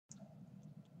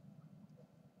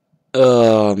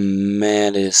Oh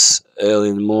man, it's early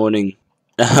in the morning.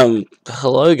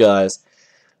 Hello guys.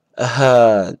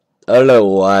 I don't know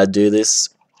why I do this,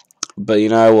 but you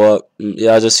know what?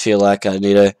 Yeah, I just feel like I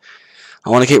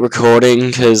want to keep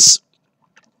recording because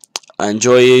I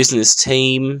enjoy using this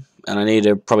team, and I need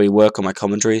to probably work on my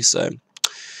commentary. So,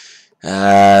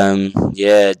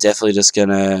 yeah, definitely just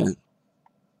gonna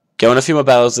go in a few more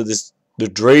battles of the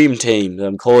dream team that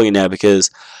I'm calling it now because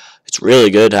it's really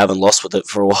good. I haven't lost with it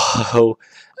for a while.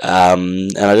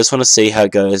 And I just want to see how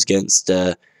it goes against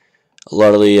a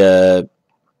lot of the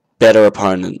better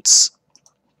opponents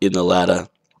in the ladder.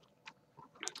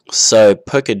 So,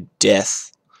 Poker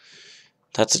Death.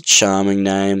 That's a charming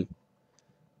name.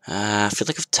 I feel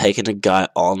like I've taken a guy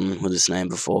on with this name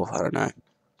before. I don't know.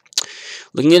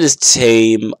 Looking at his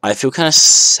team, I feel kind of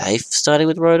safe starting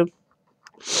with Rotom.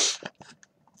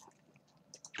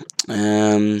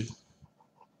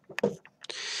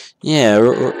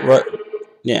 Yeah,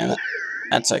 yeah,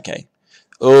 that's okay.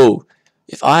 Oh,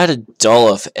 if I had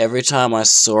 $1 for every time I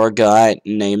saw a guy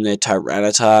name their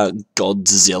Tyranitar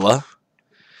Godzilla,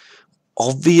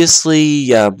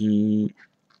 obviously,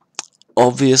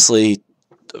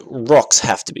 rocks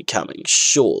have to be coming,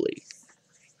 surely.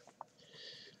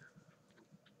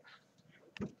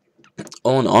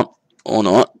 Or not, or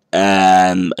not.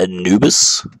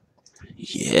 Anubis,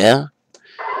 yeah,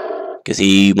 because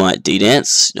he might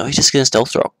D-dance. No, he's just gonna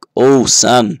stealth rock. Oh,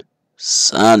 son.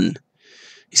 He's gonna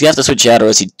have to switch out or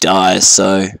else he dies,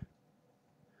 so...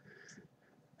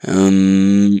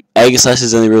 Aegislash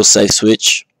is the only real safe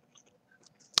switch.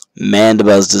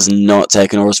 Mandibuzz does not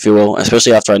take an Aura's Fuel,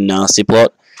 especially after a nasty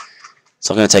plot. It's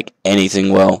not going to take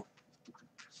anything well.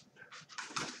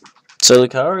 So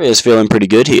Lucario is feeling pretty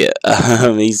good here.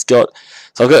 He's got...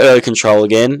 So I've got early control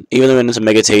again. Even though he went into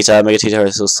Mega Tita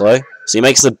is still slow. So he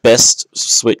makes the best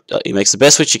switch. He makes the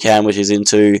best switch he can, which is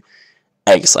into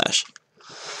Aegislash.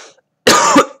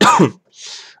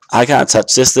 I can't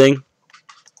touch this thing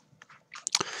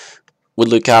with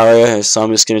Lucario, so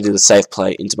I'm just going to do the safe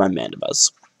play into my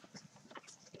Mandibuzz.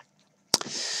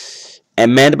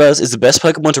 And Mandibuzz is the best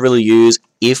Pokemon to really use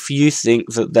if you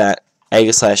think that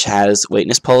Aegislash has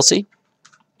weakness policy,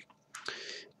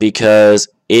 because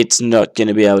it's not going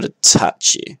to be able to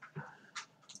touch you.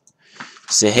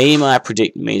 So he might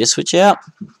predict me to switch out,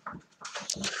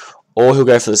 or he'll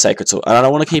go for the Sacred Sword. And I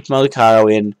don't want to keep my Lucario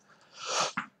in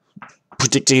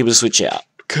predicting him to switch out,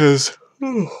 because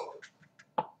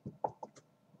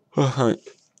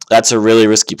that's a really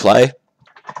risky play.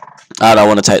 I don't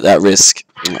want to take that risk.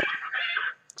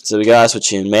 So we gotta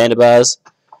switch in Mandibuzz.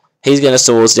 He's going to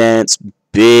Swords Dance.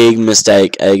 Big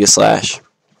mistake, Aegislash.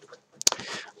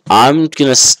 I'm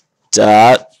going to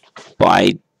start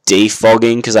by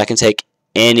defogging because I can take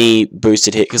any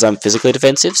boosted hit because I'm physically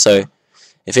defensive. So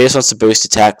if he just wants to boost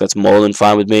attack, that's more than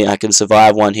fine with me. I can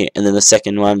survive one hit, and then the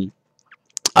second one,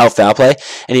 I'll foul play.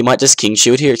 And he might just King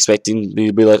Shield here, expecting me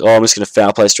to be like, oh, I'm just going to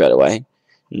foul play straight away.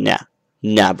 Nah,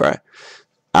 bro.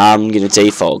 I'm going to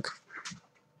defog.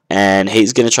 And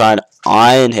he's going to try an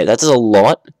Iron Head. That does a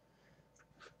lot.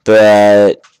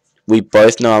 But we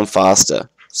both know I'm faster.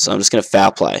 So I'm just going to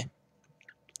foul play.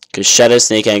 Because Shadow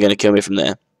Sneak ain't going to kill me from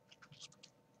there.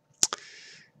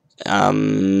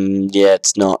 Yeah,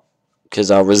 it's not. Because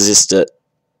I'll resist it.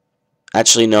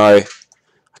 Actually, no. I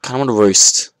kind of want to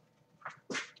roost.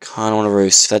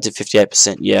 If that did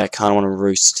 58%, yeah, I kind of want to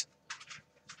roost.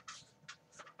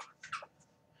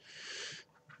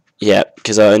 Yeah,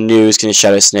 because I knew he was going to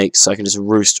Shadow Sneak, so I can just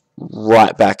roost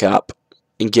right back up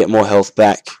and get more health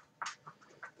back.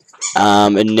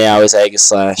 And now his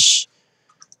Aegislash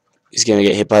is going to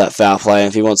get hit by that foul play. And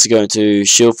if he wants to go into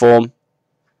shield form,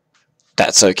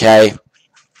 that's okay.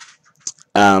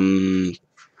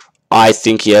 I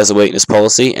think he has a weakness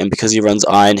policy, and because he runs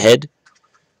Iron Head,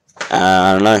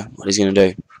 I don't know what he's going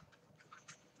to do.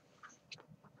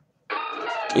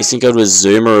 He's going to go to a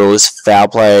Zoomer, or this foul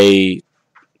play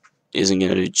isn't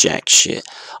going to do jack shit.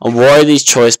 I'm worried he's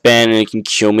Choice Band and he can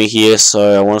kill me here,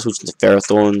 so I want to switch into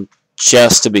Ferrothorn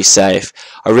just to be safe.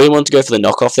 I really want to go for the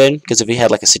knockoff then, because if he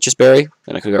had like a Citrus Berry,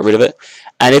 then I could get rid of it.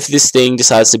 And if this thing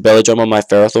decides to Belly Drum on my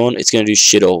Ferrothorn, it's going to do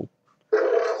shit all.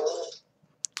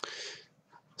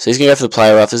 So he's going to go for the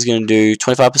Play Rough. This is going to do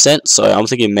 25%, so I'm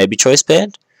thinking maybe Choice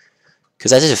Band,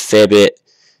 because that is a fair bit.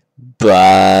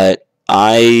 But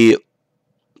I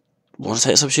want to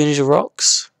take this opportunity to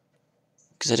Rocks,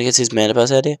 because I think it's his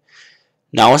Mandibuzz out here.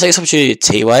 Now I want to take this opportunity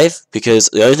to T-Wave, because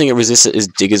the only thing it resists is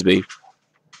Diggersby.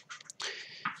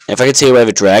 And if I could T-Wave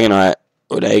a Dragonite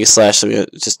or an Aegislash,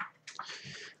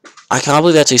 I can't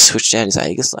believe they actually switched out his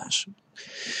Aegislash.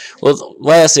 Well, the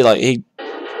way I see, like,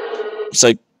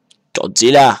 so,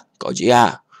 Godzilla.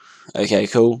 Okay,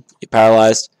 cool. You're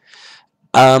paralyzed.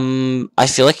 I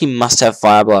feel like he must have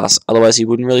Fire Blast, otherwise he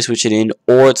wouldn't really switch it in,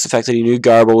 or it's the fact that he knew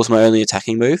Garbo was my only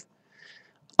attacking move.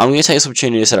 I'm going to take this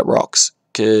opportunity to set up Rocks,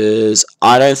 because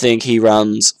I don't think he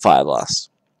runs Fire Blast.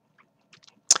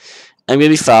 I'm going to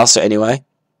be faster anyway,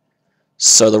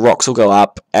 so the Rocks will go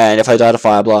up, and if I die to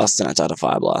Fire Blast, then I die to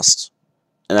Fire Blast.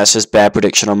 And that's just bad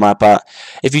prediction on my part.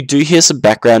 If you do hear some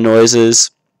background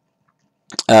noises,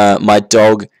 my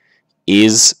dog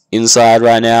is inside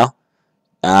right now.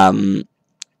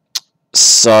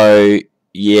 So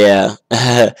yeah,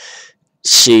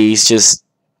 she's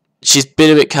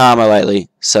been a bit calmer lately.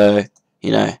 So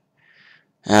you know,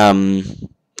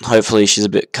 hopefully she's a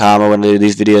bit calmer when I do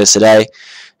these videos today,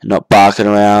 and not barking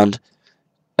around.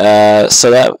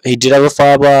 So that he did have a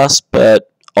Fire Blast, but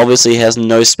obviously he has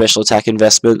no special attack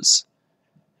investments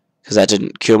because that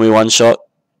didn't kill me one shot.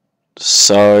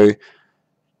 So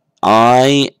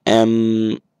I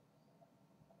am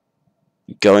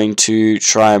going to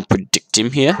try and predict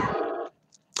him here.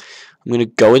 I'm going to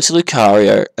go into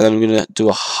Lucario, and then I'm going to do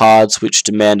a hard switch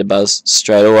to Mandibuzz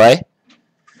straight away,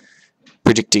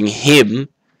 predicting him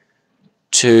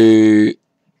to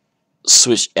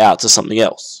switch out to something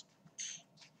else.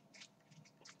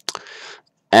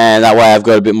 And that way I've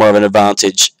got a bit more of an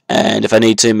advantage, and if I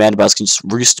need to, Mandibuzz can just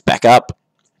roost back up.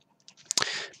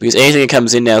 Because anything that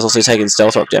comes in now is also taking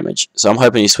Stealth Rock damage. So I'm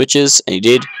hoping he switches, and he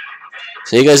did.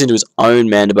 So he goes into his own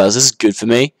Mandibuzz. This is good for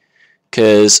me,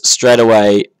 because straight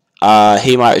away,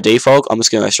 he might defog. I'm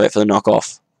just going to go straight for the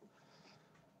knockoff.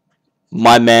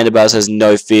 My Mandibuzz has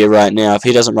no fear right now. If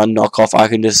he doesn't run knockoff, I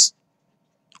can just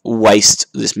waste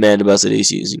this Mandibuzz that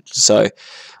he's using. So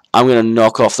I'm going to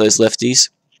knock off those lefties.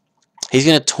 He's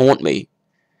going to taunt me,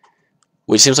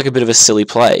 which seems like a bit of a silly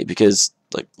play, because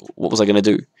like, what was I going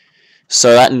to do?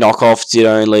 So that knockoff did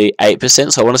only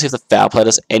 8%, so I want to see if the foul play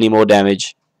does any more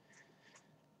damage.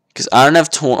 Because I don't have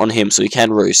taunt on him, so he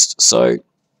can roost. So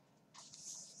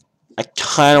I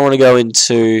kind of want to go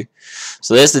into...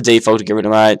 So there's the default to get rid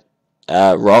of my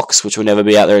Rocks, which will never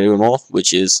be out there anymore,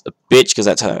 which is a bitch, because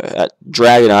that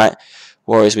Dragonite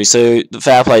worries me. So the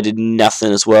foul play did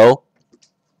nothing as well.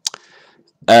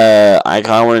 I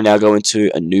kind of want to now go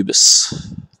into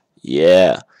Anubis.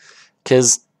 Yeah.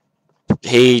 Because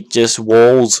he just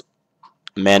walls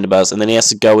Mandibuzz, and then he has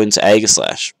to go into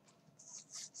Aegislash.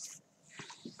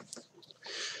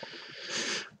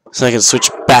 So I can switch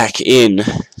back in.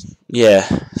 Yeah,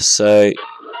 so...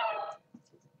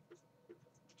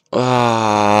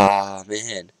 Ah,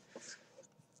 man.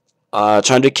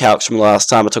 Trying to do calcs from last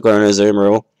time I took on a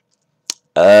Azumarill.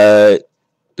 The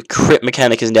crit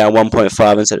mechanic is now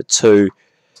 1.5 instead of 2.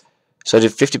 So I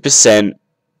did 50%.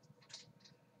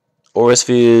 Aura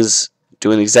Spheres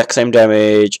doing the exact same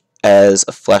damage as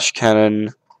a Flash Cannon.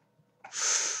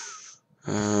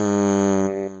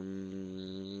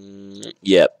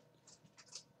 Yep.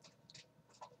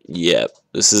 Yep.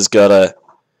 This has got a...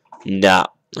 Nah.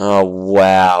 Oh,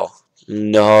 wow.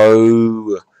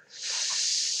 No.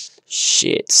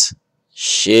 Shit.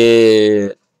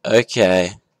 Shit.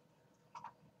 Okay.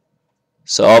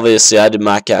 So obviously I did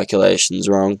my calculations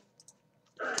wrong.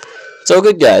 It's all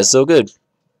good, guys. It's all good.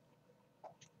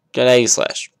 Got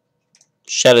Aegislash.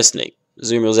 Shadow Sneak.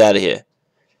 Azumarill's out of here.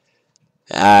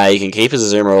 You can keep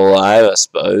his Azumarill alive, I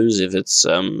suppose, if it's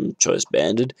choice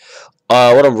banded.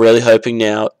 What I'm really hoping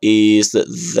now is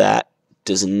that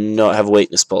does not have a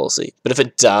weakness policy. But if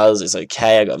it does, it's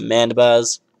okay. I got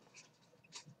Mandibuzz.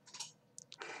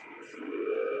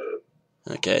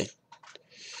 Okay.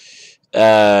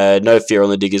 No fear on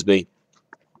the Diggersby.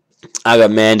 I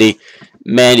got Mandy.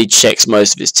 Mandy checks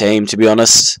most of his team, to be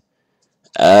honest.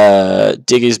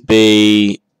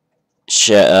 Diggersby,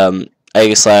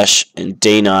 Aegislash, and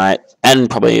D-Knight, and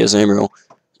probably Azumarill.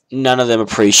 None of them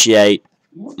appreciate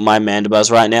my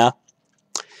Mandibuzz right now.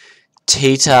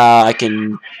 Tita I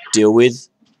can deal with,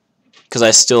 because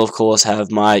I still, of course,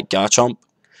 have my Garchomp,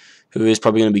 who is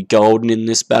probably going to be golden in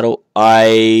this battle.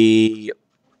 I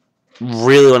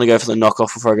really want to go for the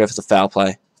knockoff before I go for the foul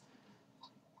play.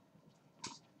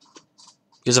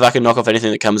 Because if I can knock off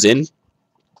anything that comes in,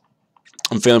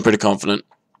 I'm feeling pretty confident.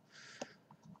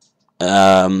 So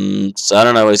I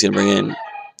don't know what he's going to bring in.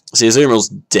 See, Azumarill's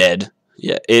dead.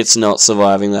 Yeah, it's not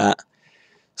surviving that.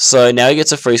 So now he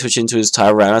gets a free switch into his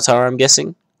Tyranitar, I'm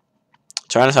guessing.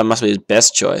 Tyranitar must be his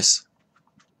best choice.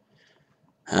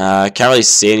 I can't really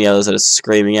see any others that are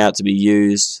screaming out to be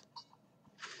used.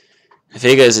 If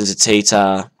he goes into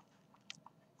T-Tar,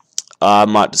 I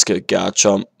might just go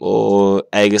Garchomp or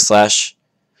Aegislash.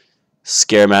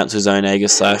 Scare him out into his own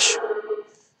Aegislash.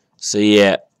 So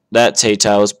yeah, that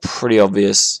T-Tar was pretty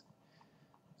obvious.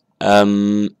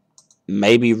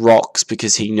 maybe rocks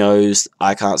because he knows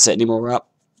I can't set any more up.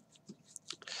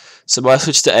 So my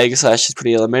switch to Aegislash is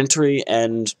pretty elementary,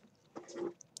 and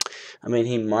I mean,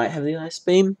 he might have the Ice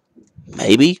Beam.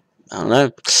 Maybe. I don't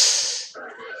know.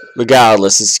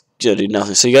 Regardless, it's going to do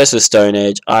nothing. So he goes for the Stone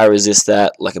Edge. I resist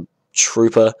that like a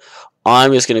trooper.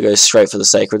 I'm just going to go straight for the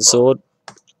Sacred Sword.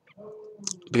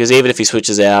 Because even if he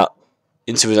switches out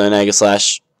into his own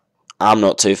Aegislash, I'm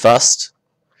not too fussed.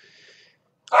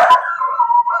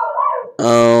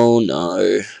 Oh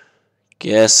no.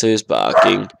 Guess who's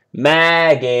barking?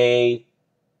 Maggie!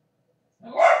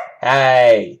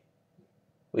 Hey!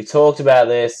 We talked about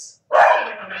this.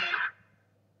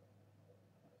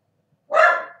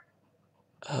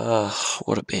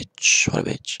 What a bitch. What a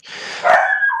bitch.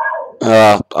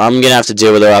 I'm going to have to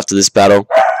deal with her after this battle.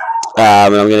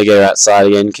 And I'm going to get her outside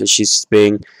again because she's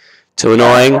being too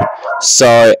annoying.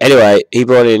 So, anyway, he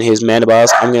brought in his mana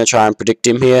bars. I'm going to try and predict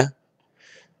him here.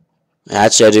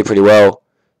 Actually, I do pretty well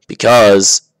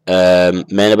because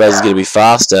mana bars is going to be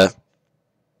faster.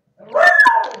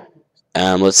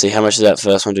 Let's see, how much does that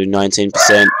first one do?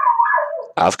 19%.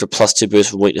 After +2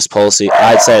 boost from weakness policy.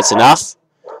 I'd say it's enough.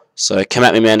 So, come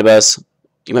at me, Mandibuzz.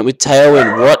 You went with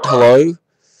Tailwind. What? Hello?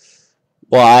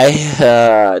 Why?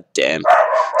 Damn.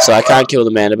 So, I can't kill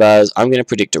the Mandibuzz. I'm going to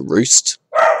predict a Roost.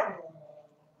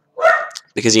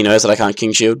 Because he knows that I can't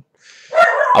King Shield.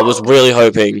 I was really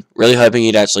hoping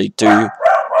he'd actually do a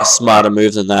smarter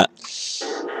move than that. He's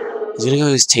going to go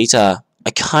with his Tita.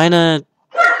 I kind of...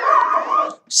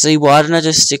 See, why didn't I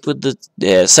just stick with the...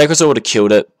 Yeah, Sacred Sword would have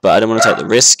killed it, but I didn't want to take the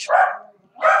risk.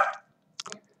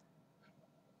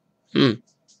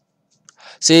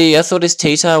 See, I thought his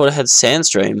Tita would have had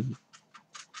Sandstream.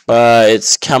 But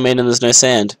it's come in and there's no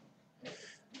sand.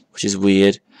 Which is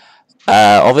weird.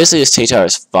 Obviously his Tita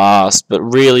is fast, but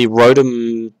really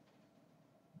Rotom...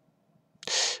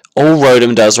 All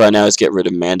Rotom does right now is get rid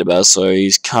of Mandibuzz, so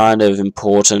he's kind of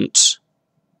important.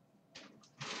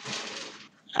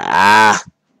 Yeah.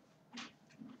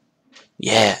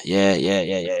 I'm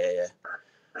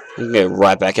going to go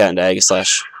right back out into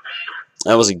Aegislash.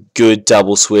 That was a good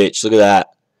double switch. Look at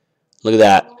that. Look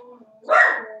at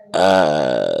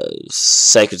that.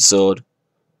 Sacred Sword.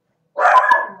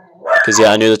 Because,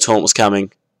 yeah, I knew the taunt was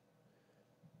coming.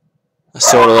 I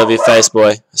saw it all over your face, boy.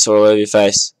 I saw it all over your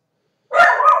face.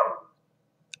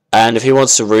 And if he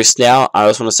wants to Roost now, I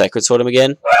just want to Sacred Sword him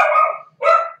again.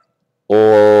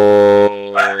 Or...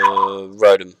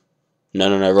 Rotom. No,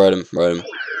 Rotom.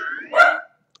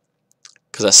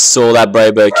 Because I saw that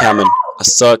Brave Bird coming. I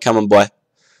saw it coming, boy.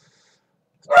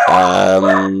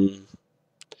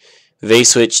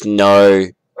 V-Switch, no.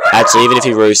 Actually, even if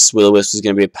he Roosts, Will-O-Wisp is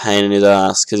going to be a pain in his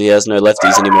ass. Because he has no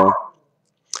lefties anymore.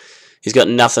 He's got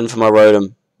nothing for my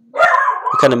Rotom.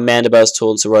 What kind of Mandibuzz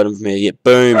taunts a Rotom from here? Yeah,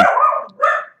 boom.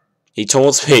 He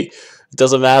taunts me. It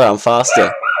doesn't matter, I'm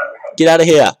faster. Get out of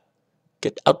here.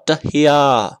 Get out of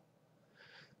here.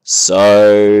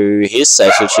 So, his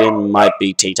safe switch-in might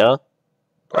be Tita.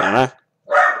 I don't know.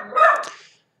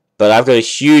 But I've got a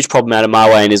huge problem out of my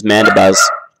way in his Mandibuzz.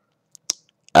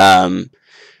 And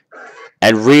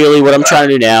really what I'm trying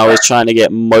to do now is trying to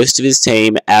get most of his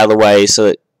team out of the way so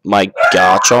that my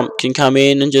Garchomp can come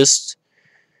in and just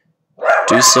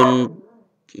do some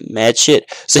mad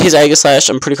shit. So his Aegislash,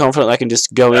 I'm pretty confident I can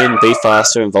just go in, be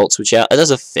faster, and Volt Switch out. It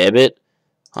does a fair bit.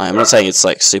 I'm not saying it's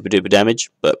like super duper damage,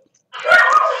 but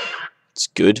it's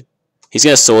good. He's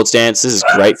going to Swords Dance. This is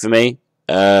great for me.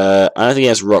 I don't think he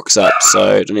has Rocks up,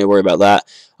 so don't need to worry about that.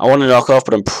 I want to knock off,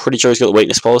 but I'm pretty sure he's got the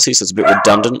weakness policy, so it's a bit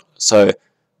redundant. So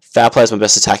Foul Play is my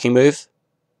best attacking move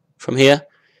from here.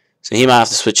 So he might have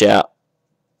to switch out.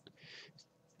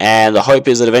 And the hope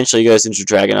is that eventually he goes into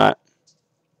Dragonite.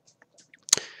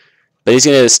 But he's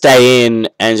going to stay in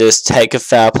and just take a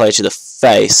Foul Play to the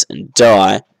face and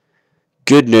die.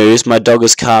 Good news, my dog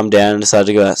has calmed down and decided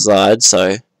to go outside,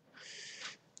 so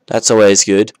that's always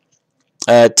good.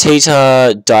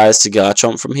 Tita dies to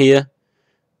Garchomp from here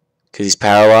because he's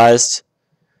paralyzed.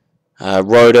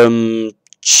 Rotom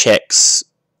checks,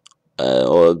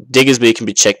 or Diggersby can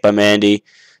be checked by Mandy.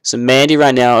 So Mandy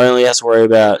right now only has to worry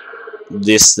about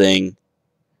this thing.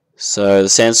 So the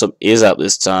Sandstorm is up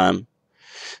this time.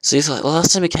 So he's like,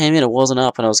 last time it came in, it wasn't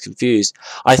up, and I was confused.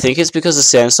 I think it's because the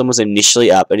Sandstorm was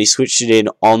initially up, and he switched it in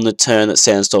on the turn that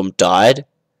Sandstorm died.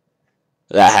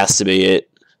 That has to be it.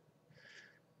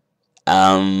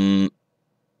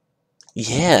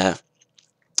 Yeah.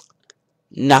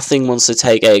 Nothing wants to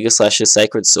take Aegislash's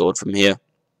Sacred Sword from here.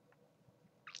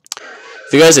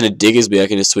 If he goes into Diggersby, I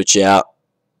can just switch out.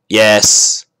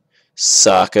 Yes.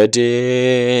 Suck a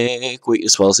dick.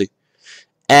 Weakness policy.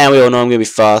 And we all know I'm going to be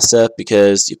faster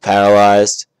because you're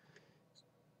paralyzed.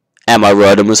 and my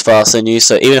Rotom was faster than you,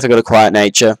 so even if I got a Quiet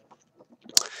Nature,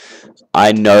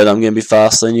 I know that I'm going to be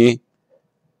faster than you.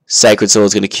 Sacred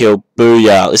Sword's going to kill.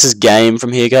 Booyah. This is game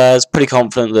from here, guys. Pretty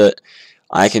confident that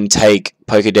I can take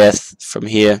Pokedeath from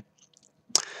here.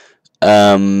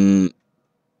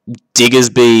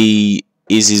 Diggersby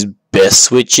is his best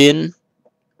switch in,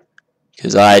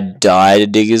 because I die to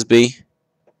Diggersby.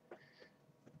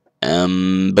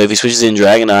 But if he switches in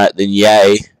Dragonite, then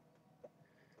yay.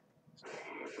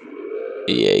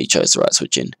 Yeah, he chose the right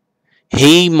switch in.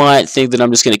 He might think that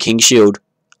I'm just going to King Shield,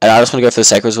 and I just want to go for the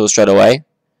Sacred Sword straight away,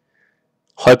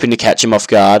 hoping to catch him off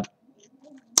guard.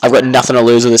 I've got nothing to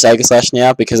lose with this Aegislash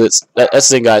now, because that's the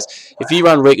thing, guys. If you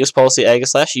run Weakness Policy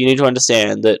Aegislash, you need to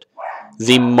understand that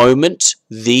the moment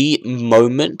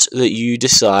that you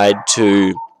decide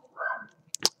to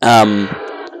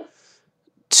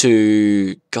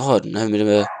God, no, I'm a bit of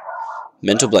a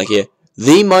mental blank here.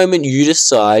 The moment you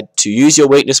decide to use your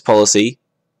Weakness Policy,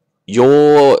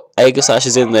 your Aegislash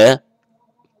is in there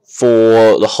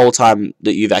for the whole time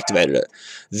that you've activated it.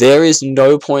 There is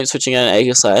no point switching out an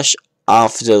Aegislash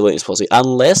after the Weakness Policy,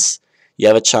 unless you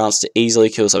have a chance to easily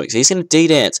kill something. So he's going to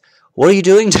D-Dance. What are you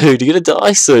doing, dude? You're going to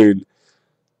die soon.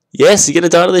 Yes, you're going to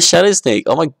die to the Shadow Sneak.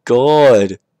 Oh my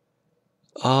god.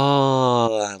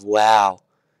 Oh, wow.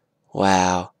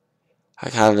 Wow. I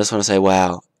kind of just want to say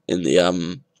wow in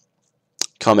the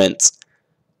comments.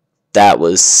 That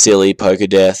was silly,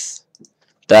 Pokedeath.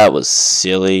 That was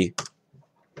silly.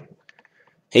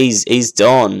 He's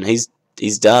done. He's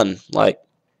done. Like,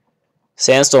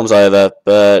 Sandstorm's over,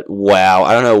 but wow.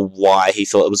 I don't know why he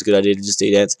thought it was a good idea to just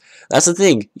D-Dance. That's the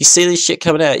thing. You see this shit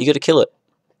coming out, you gotta kill it.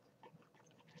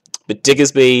 But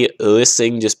Diggersby, this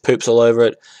thing just poops all over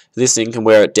it. This thing can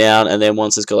wear it down, and then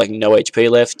once it's got like no HP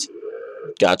left,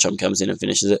 Garchomp comes in and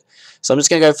finishes it. So I'm just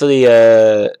gonna go for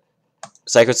the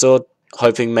Sacred Sword,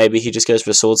 hoping maybe he just goes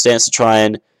for a Sword Stance to try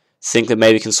and think that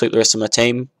maybe he can sweep the rest of my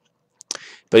team.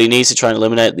 But he needs to try and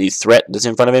eliminate the threat that's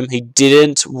in front of him. He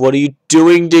didn't. What are you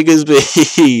doing,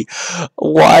 Diggersby?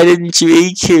 Why didn't you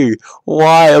EQ?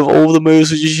 Why, of all the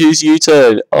moves, would you choose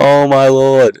U-turn? Oh my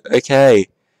lord. Okay.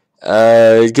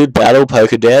 Good battle,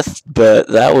 Pokedeath, but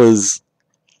that was...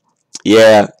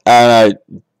 Yeah, I don't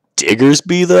know.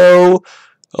 Diggersby, though?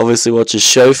 Obviously watches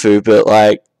Shofu, but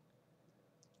like...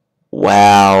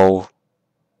 Wow.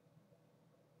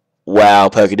 Wow,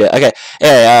 Pokedeath. Okay,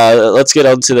 anyway, let's get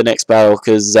on to the next battle,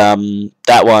 because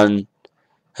that one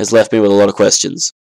has left me with a lot of questions.